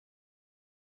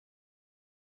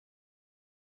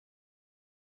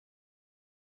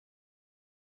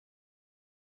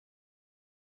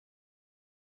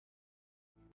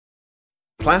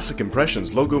Classic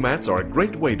Impressions logo mats are a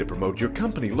great way to promote your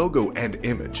company logo and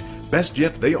image. Best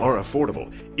yet, they are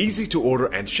affordable, easy to order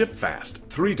and ship fast,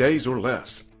 3 days or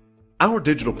less. Our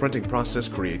digital printing process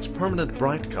creates permanent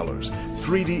bright colors,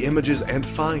 3D images, and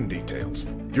fine details.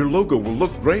 Your logo will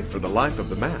look great for the life of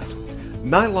the mat.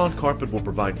 Nylon carpet will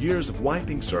provide years of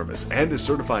wiping service and is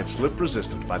certified slip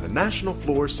resistant by the National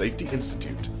Floor Safety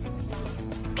Institute.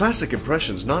 Classic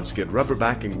Impressions non-skid rubber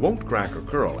backing won't crack or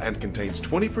curl and contains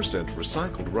 20%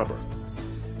 recycled rubber.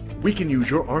 We can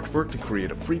use your artwork to create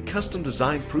a free custom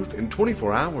design proof in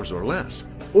 24 hours or less,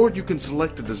 or you can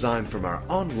select a design from our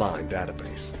online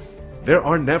database. There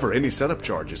are never any setup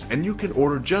charges and you can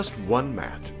order just one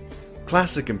mat.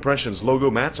 Classic Impressions logo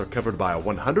mats are covered by a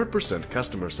 100%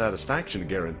 customer satisfaction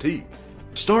guarantee.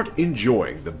 Start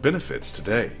enjoying the benefits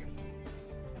today.